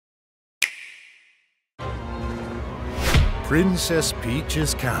Princess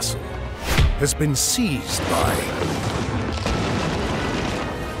Peach's castle has been seized by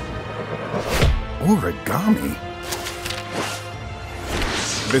Origami.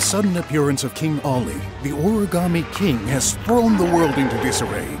 The sudden appearance of King Ollie, the Origami King, has thrown the world into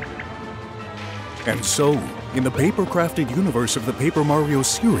disarray. And so, in the paper-crafted universe of the Paper Mario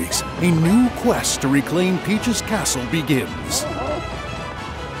series, a new quest to reclaim Peach's castle begins.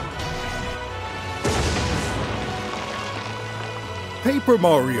 Paper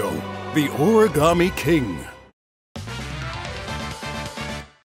Mario, the Origami King.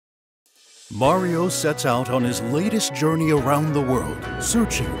 Mario sets out on his latest journey around the world,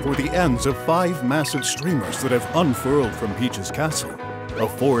 searching for the ends of 5 massive streamers that have unfurled from Peach's castle. A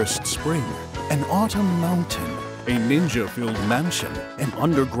forest spring, an autumn mountain, a ninja-filled mansion, an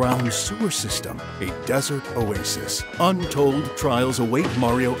underground sewer system, a desert oasis. Untold trials await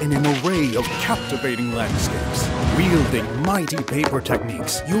Mario in an array of captivating landscapes. Wielding mighty paper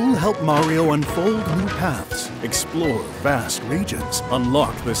techniques, you'll help Mario unfold new paths, explore vast regions,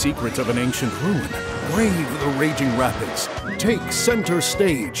 unlock the secrets of an ancient ruin, brave the raging rapids, take center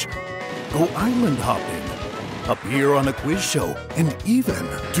stage, go island hopping, appear on a quiz show, and even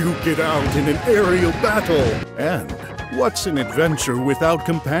duke it out in an aerial battle. And what's an adventure without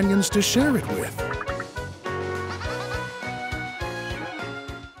companions to share it with?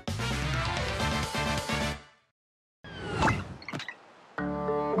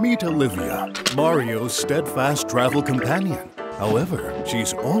 Meet Olivia, Mario's steadfast travel companion. However,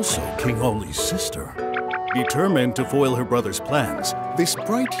 she's also King Ollie's sister. Determined to foil her brother's plans, this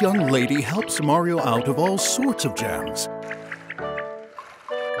bright young lady helps Mario out of all sorts of jams.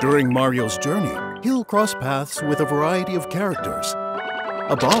 During Mario's journey, he'll cross paths with a variety of characters.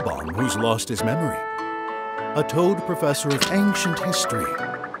 A Bob-omb who's lost his memory, a Toad professor of ancient history,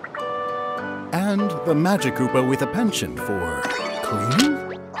 and the Magic Koopa with a penchant for cleaning?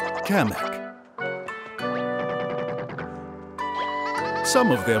 Kamek.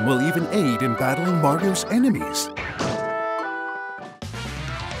 Some of them will even aid in battling Mario's enemies.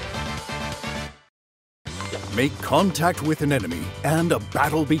 Make contact with an enemy, and a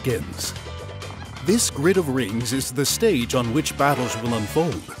battle begins. This grid of rings is the stage on which battles will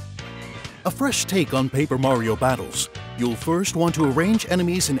unfold. A fresh take on Paper Mario battles. You'll first want to arrange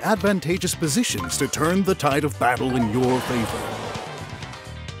enemies in advantageous positions to turn the tide of battle in your favor.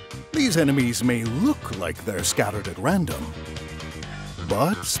 These enemies may look like they're scattered at random,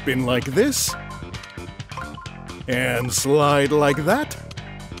 but spin like this, and slide like that,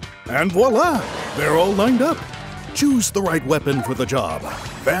 and voila! They're all lined up. Choose the right weapon for the job,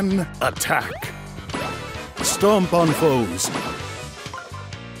 then attack. Stomp on foes,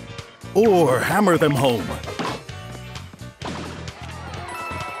 or hammer them home.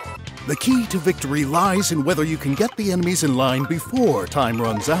 The key to victory lies in whether you can get the enemies in line before time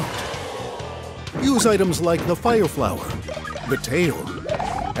runs out. Use items like the Fire Flower, the Tail,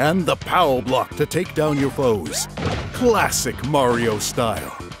 and the Pow Block to take down your foes. Classic Mario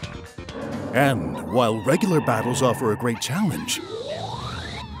style. And while regular battles offer a great challenge,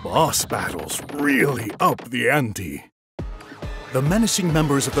 boss battles really up the ante. The menacing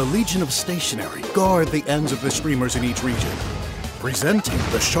members of the Legion of Stationery guard the ends of the streamers in each region, presenting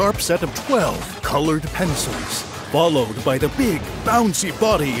the sharp set of 12 colored pencils, followed by the big, bouncy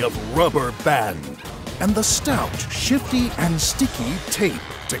body of Rubber Band, and the stout, shifty, and sticky tape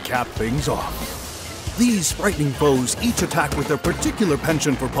to cap things off. These frightening foes each attack with their particular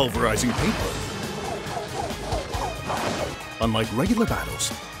penchant for pulverizing paper. Unlike regular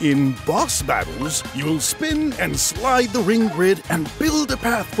battles, in boss battles, you'll spin and slide the ring grid and build a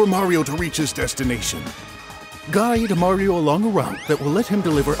path for Mario to reach his destination. Guide Mario along a route that will let him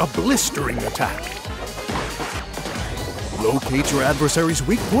deliver a blistering attack. Locate your adversary's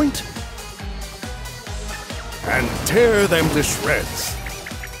weak point and tear them to shreds.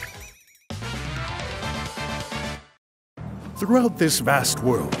 Throughout this vast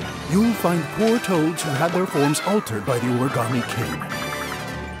world, you'll find poor toads who had their forms altered by the Origami King.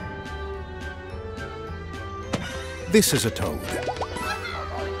 This is a toad.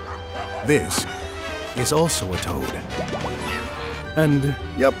 This is also a toad. And,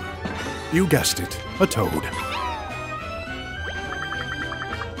 yep, you guessed it, a toad.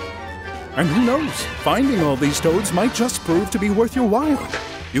 And who knows, finding all these toads might just prove to be worth your while.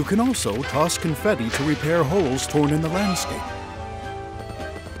 You can also toss confetti to repair holes torn in the landscape.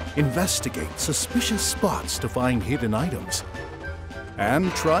 Investigate suspicious spots to find hidden items. And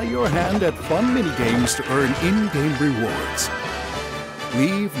try your hand at fun minigames to earn in-game rewards.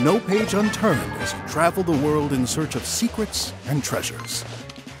 Leave no page unturned as you travel the world in search of secrets and treasures.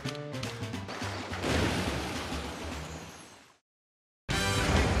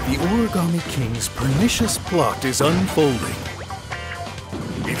 The Origami King's pernicious plot is unfolding.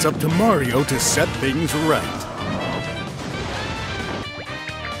 It's up to Mario to set things right.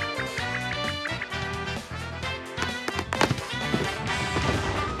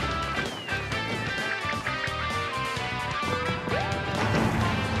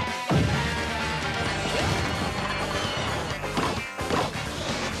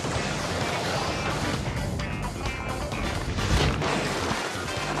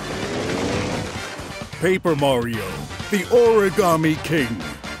 Paper Mario, the Origami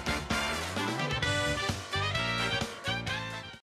King.